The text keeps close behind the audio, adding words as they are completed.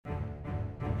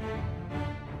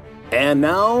And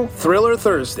now, Thriller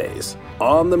Thursdays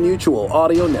on the Mutual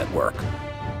Audio Network.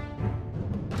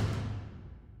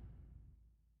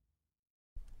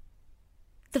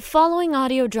 The following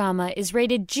audio drama is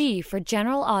rated G for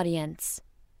general audience.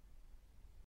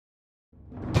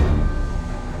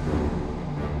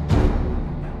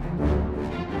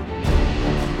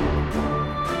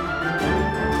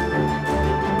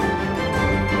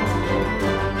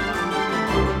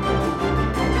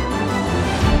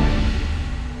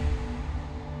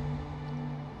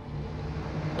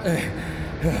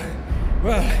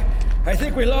 Well, I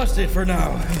think we lost it for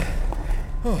now.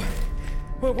 Oh,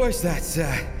 what was that,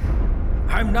 sir?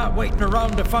 I'm not waiting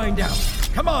around to find out.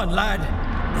 Come on, lad.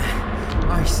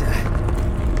 Aye, sir.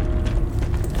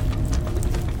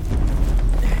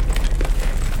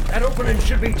 That opening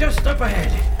should be just up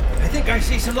ahead. I think I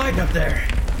see some light up there.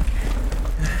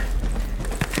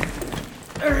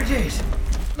 There it is.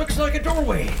 Looks like a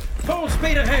doorway. Full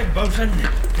speed ahead, bosun.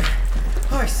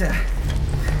 Aye, sir.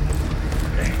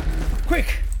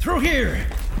 Quick, through here!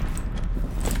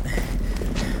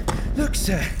 Look,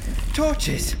 sir,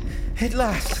 torches. At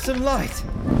last, some light.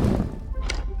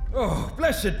 Oh,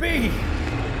 blessed be!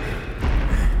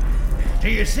 Do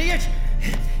you see it?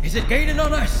 Is it gaining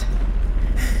on us?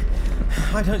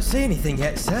 I don't see anything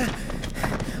yet, sir.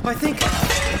 I think...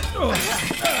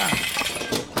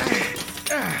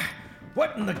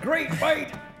 What in the great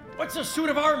white? What's a suit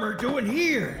of armor doing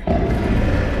here?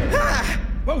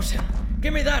 Bosun!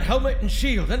 Give me that helmet and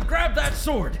shield, and grab that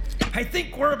sword. I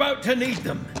think we're about to need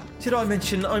them. Did I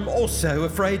mention I'm also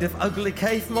afraid of ugly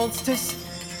cave monsters?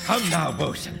 Come now,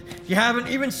 Bosun. You haven't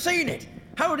even seen it.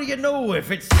 How do you know if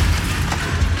it's...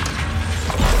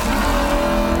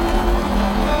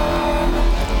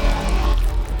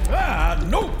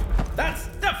 Nope. That's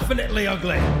definitely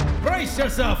ugly. Brace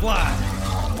yourself, lad.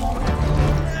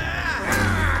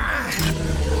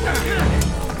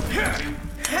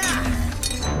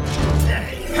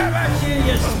 How about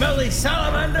you smelly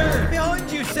salamander?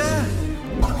 Behind you, sir.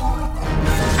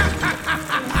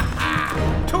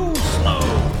 Too slow.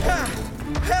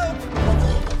 Help!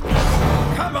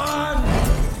 Come on!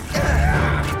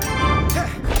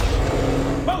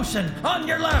 Bosun, on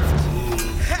your left.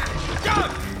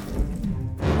 Duck!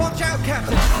 Watch out,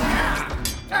 Captain.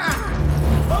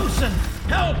 Bosun,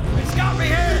 help! It's got me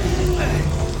here.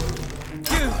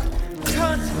 You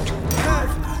can't have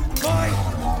my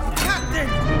captain!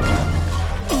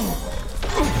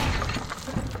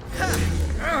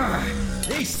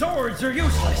 These swords are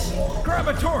useless. Grab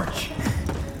a torch.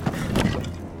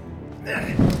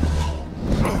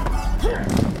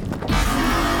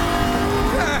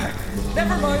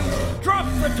 Never mind. Drop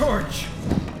the torch.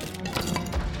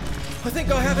 I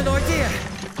think I have an idea.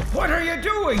 What are you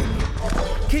doing?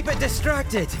 Keep it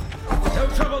distracted. No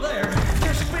trouble there.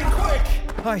 Just be quick.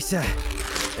 Aye, sir.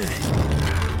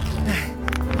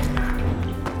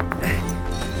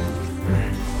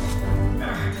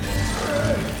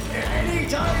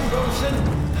 Anytime, Bosun.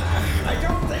 I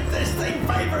don't think this thing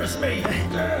favors me.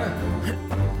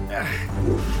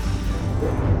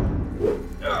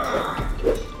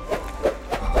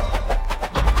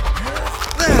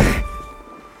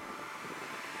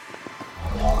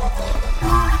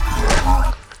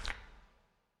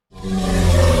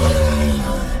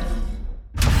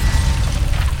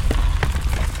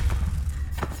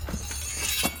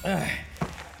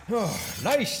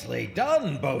 Nicely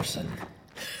done, Bosun.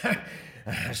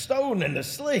 A stone in the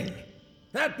sling.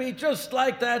 That'd be just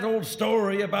like that old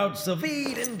story about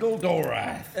Savid and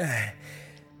Goldorath.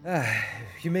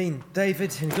 You mean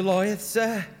David and Goliath,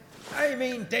 sir? I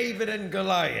mean David and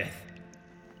Goliath.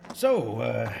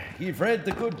 So, you've read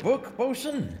the good book,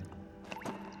 Bosun?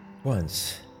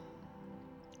 Once.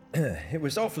 It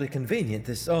was awfully convenient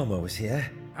this armor was here.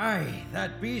 Aye,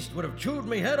 that beast would have chewed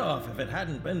me head off if it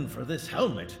hadn't been for this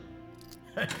helmet.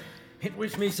 It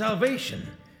was me salvation.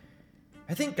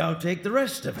 I think I'll take the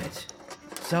rest of it.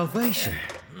 Salvation?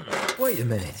 Wait a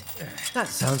minute. That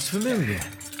sounds familiar.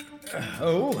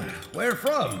 Oh, where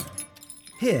from?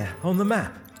 Here, on the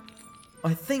map.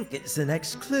 I think it's the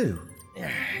next clue.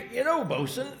 You know,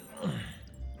 Bosun,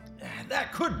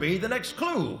 that could be the next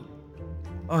clue.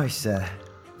 Aye, sir.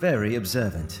 Very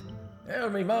observant. Well,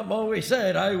 me mum always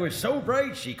said I was so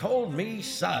bright she called me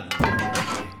son.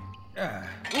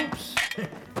 Oops.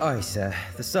 Aye, sir.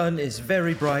 The sun is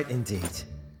very bright indeed.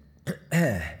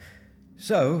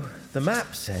 So, the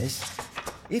map says,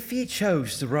 if ye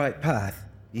chose the right path,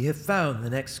 ye have found the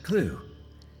next clue.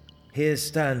 Here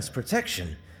stands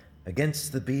protection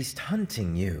against the beast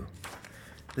hunting you.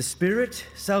 The spirit,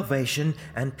 salvation,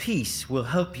 and peace will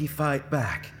help ye fight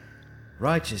back.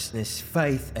 Righteousness,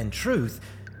 faith, and truth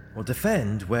or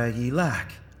defend where ye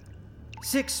lack.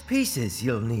 6 pieces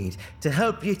you'll need to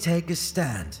help you take a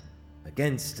stand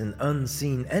against an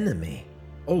unseen enemy,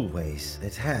 always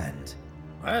at hand.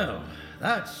 Well,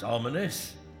 that's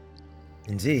ominous.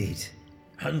 Indeed.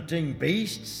 Hunting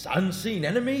beasts, unseen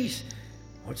enemies?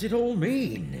 What's it all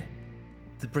mean?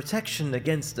 The protection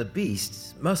against the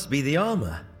beasts must be the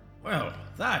armor. Well,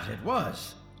 that it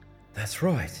was. That's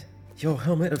right. Your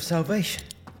helmet of salvation.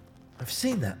 I've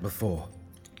seen that before.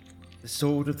 The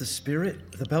sword of the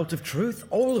spirit, the belt of truth,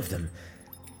 all of them.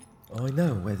 I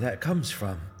know where that comes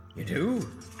from. You do?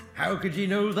 How could you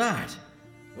know that?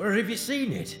 Where have you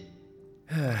seen it?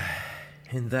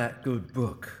 In that good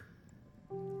book.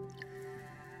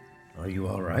 Are you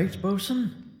all right,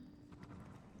 Bosun?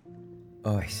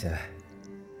 Aye, sir.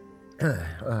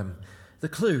 The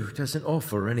clue doesn't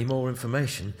offer any more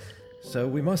information, so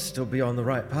we must still be on the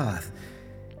right path.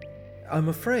 I'm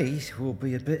afraid we'll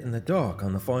be a bit in the dark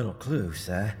on the final clue,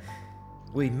 sir.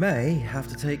 We may have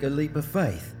to take a leap of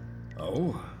faith.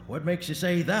 Oh, what makes you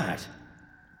say that?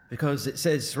 Because it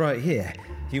says right here,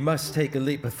 you must take a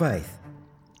leap of faith.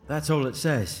 That's all it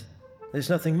says. There's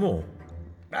nothing more.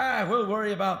 We'll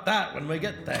worry about that when we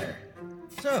get there.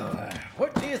 So,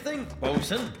 what do you think,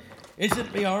 Bosun?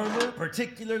 Isn't the armor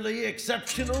particularly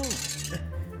exceptional?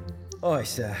 Aye,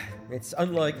 sir. It's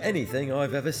unlike anything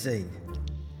I've ever seen.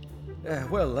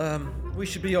 We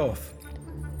should be off.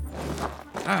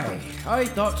 Aye, I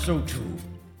thought so too.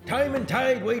 Time and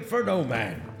tide wait for no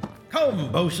man.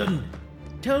 Come, Bosun.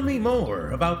 Tell me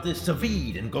more about this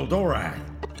Savid and Goldorath.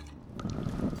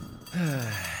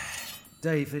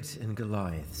 David and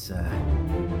Goliath, sir.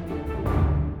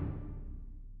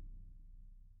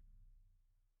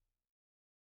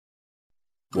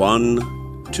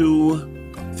 One,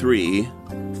 2, 3,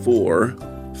 4,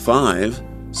 5,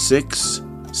 6,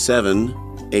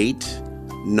 7, 8,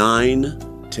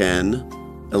 9,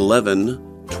 10,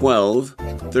 11, 12,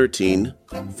 13,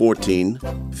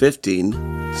 14,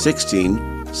 15,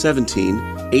 16,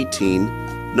 17,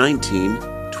 18, 19,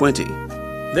 20.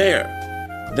 There!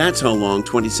 That's how long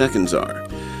 20 seconds are.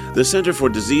 The Center for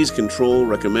Disease Control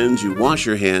recommends you wash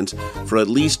your hands for at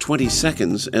least 20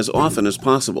 seconds as often as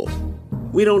possible.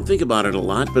 We don't think about it a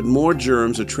lot, but more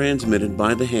germs are transmitted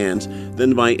by the hands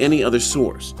than by any other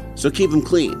source, so keep them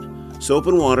clean. Soap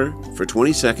and water for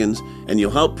 20 seconds, and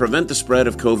you'll help prevent the spread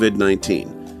of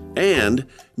COVID-19. And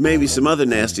maybe some other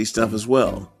nasty stuff as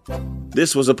well.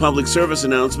 This was a public service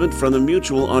announcement from the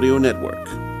Mutual Audio Network.